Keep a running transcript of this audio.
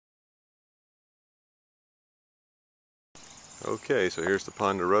Okay, so here's the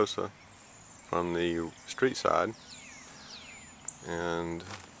Ponderosa from the street side, and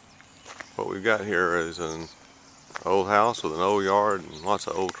what we've got here is an old house with an old yard and lots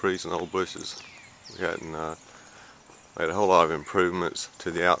of old trees and old bushes. We hadn't made a whole lot of improvements to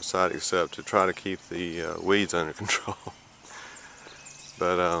the outside except to try to keep the weeds under control.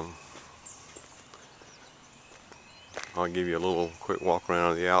 But I'll give you a little quick walk around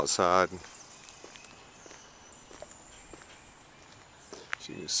on the outside. As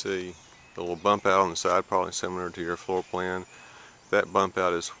you can see, the little bump out on the side, probably similar to your floor plan. That bump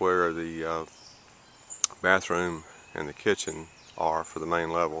out is where the bathroom and the kitchen are for the main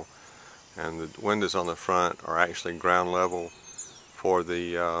level, and the windows on the front are actually ground level for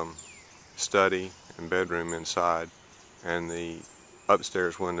the study and bedroom inside, and the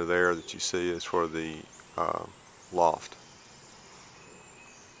upstairs window there that you see is for the loft.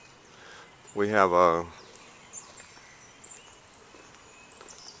 We have a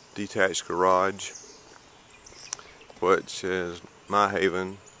detached garage, which is my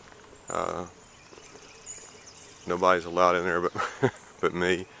haven. Nobody's allowed in there but but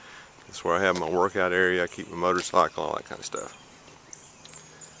me. It's where I have my workout area. I keep my motorcycle, all that kind of stuff.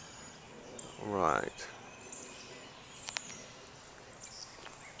 Right.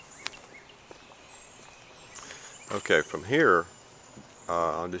 Okay, from here,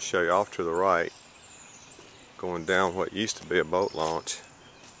 I'll just show you off to the right, going down what used to be a boat launch.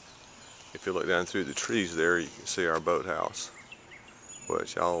 If you look down through the trees there, you can see our boathouse,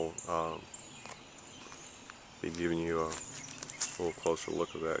 which I'll be giving you a little closer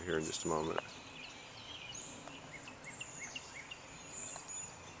look of that here in just a moment.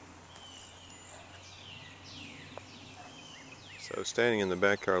 So standing in the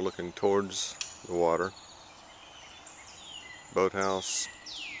backyard looking towards the water, boathouse,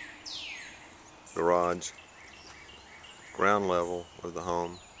 garage, ground level of the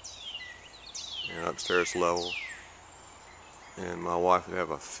home, and upstairs level. And my wife would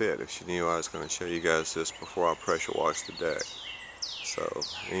have a fit if she knew I was going to show you guys this before I pressure wash the deck. So,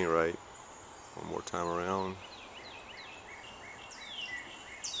 at any rate, one more time around.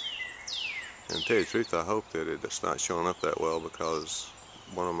 And to tell you the truth, I hope that it's not showing up that well, because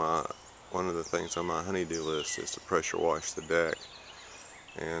one of the things on my honey-do list is to pressure wash the deck.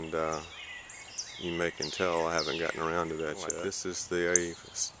 And you may can tell I haven't gotten around to that yet. This is the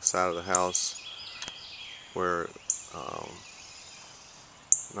side of the house where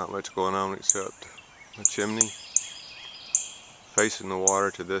not much going on except a chimney facing the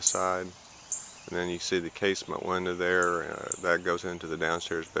water to this side, and then you see the casement window there. That goes into the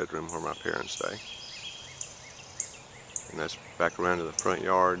downstairs bedroom where my parents stay, and that's back around to the front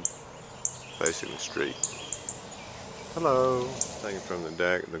yard facing the street. Hello. Taken from the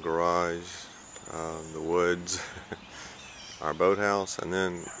deck, the garage, the woods, our boathouse, and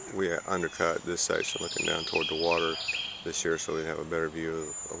then we undercut this section looking down toward the water this year so we have a better view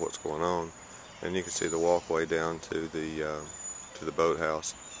of what's going on. And you can see the walkway down to the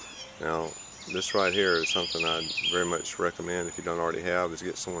boathouse. Now, this right here is something I'd very much recommend, if you don't already have, is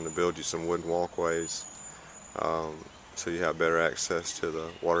get someone to build you some wooden walkways so you have better access to the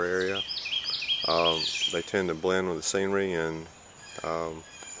water area. They tend to blend with the scenery and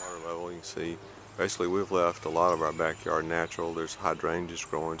water level. You can see basically we've left a lot of our backyard natural. There's hydrangeas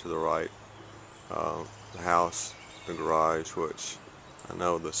growing to the right. The house, the garage, which I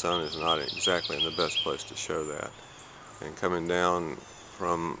know the sun is not exactly in the best place to show that. And coming down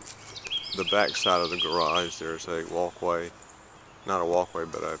from the back side of the garage, there's a walkway, not a walkway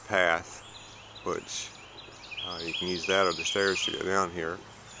but a path, which you can use that or the stairs to get down here.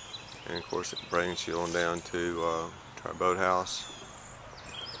 And of course it brings you on down to our boathouse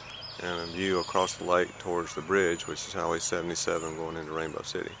and a view across the lake towards the bridge, which is Highway 77 going into Rainbow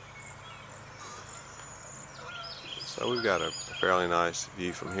City. So we've got a fairly nice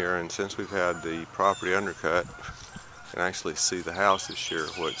view from here, and since we've had the property undercut, you can actually see the house this year,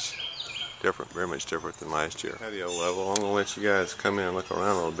 which different, very much different than last year. Patio level. I'm going to let you guys come in and look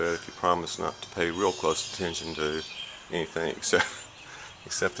around a little bit if you promise not to pay real close attention to anything except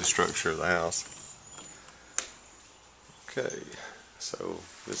the structure of the house. Okay, so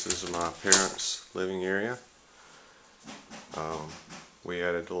this is my parents' living area. We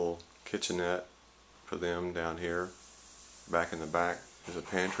added a little kitchenette for them down here. Back in the back is a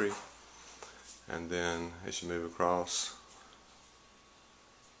pantry, and then as you move across,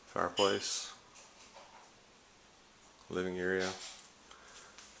 fireplace, living area.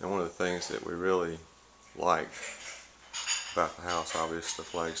 And one of the things that we really like about the house, obviously, the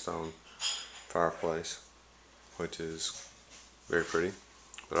flagstone fireplace, which is very pretty,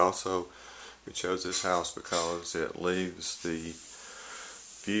 but also We chose this house because it leaves the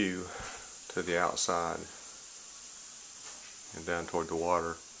view to the outside and down toward the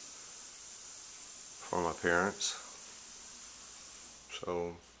water for my parents.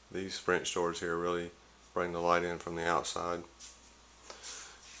 So these French doors here really bring the light in from the outside.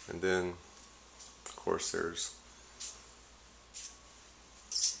 And then of course there's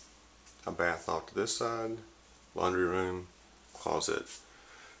a bath off to this side, laundry room, closet,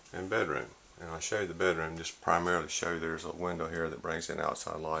 and bedroom. And I'll show you the bedroom, just primarily show you there's a window here that brings in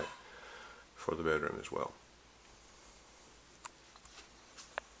outside light for the bedroom as well.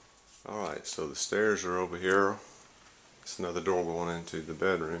 Alright, so the stairs are over here. It's another door going into the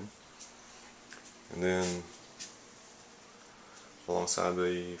bedroom. And then alongside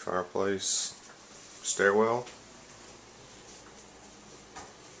the fireplace, stairwell.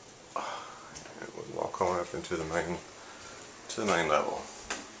 And we walk on up into the main level.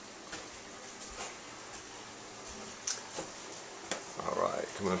 Alright,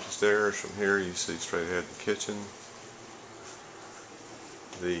 coming up the stairs from here you see straight ahead the kitchen,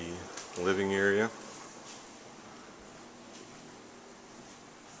 the living area,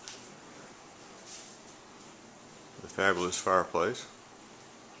 the fabulous fireplace,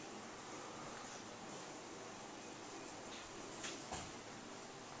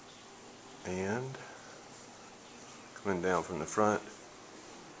 and coming down from the front,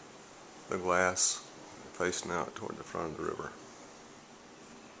 the glass facing out toward the front of the river.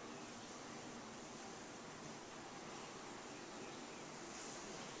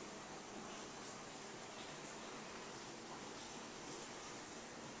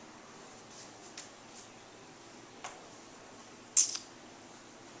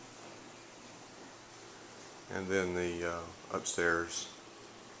 And then the upstairs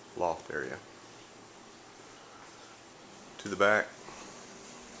loft area. To the back,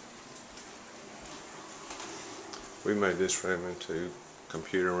 we made this room into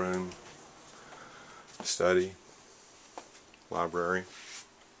computer room, study, library.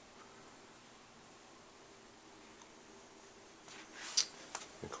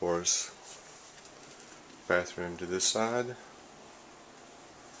 Of course, bathroom to this side.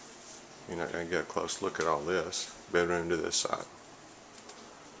 You're not going to get a close look at all this. Bedroom to this side.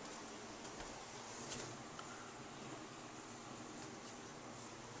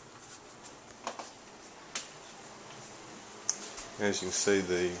 As you can see,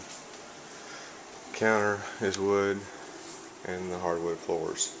 the counter is wood and the hardwood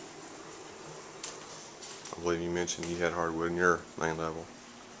floors. I believe you mentioned you had hardwood in your main level.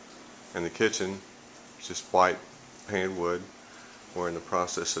 And the kitchen is just white painted wood. We're in the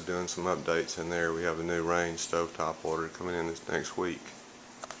process of doing some updates in there. We have a new range stovetop order coming in this next week.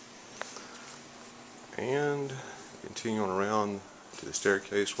 And continuing around to the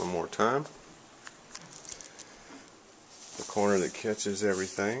staircase one more time. The corner that catches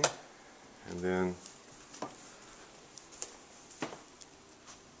everything. And then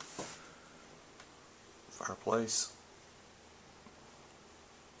fireplace.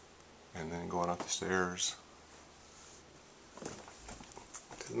 And then going up the stairs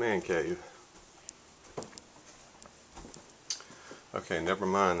to the man cave. Okay, never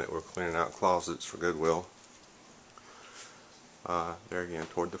mind that we're cleaning out closets for Goodwill. There again,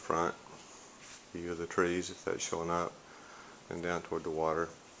 toward the front, view of the trees if that's showing up, and down toward the water,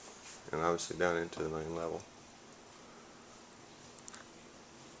 and obviously down into the main level.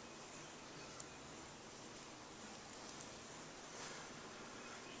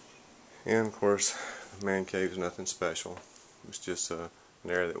 And of course, the man cave is nothing special. It's just an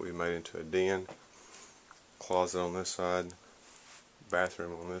area that we made into a den. Closet on this side,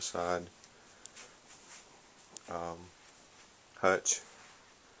 bathroom on this side, hutch.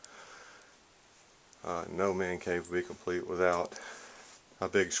 No man cave would be complete without a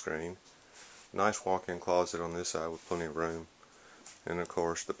big screen. Nice walk-in closet on this side with plenty of room, and of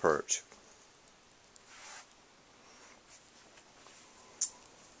course the perch.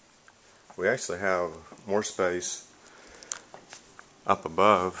 We actually have more space up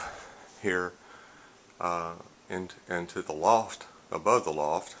above here and to the loft, above the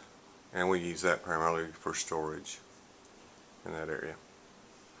loft, and we use that primarily for storage in that area.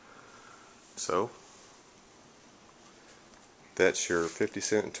 So that's your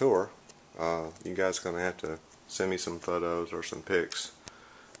 50-cent tour. You guys are going to have to send me some photos or some pics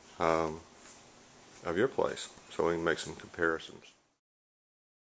of your place so we can make some comparisons.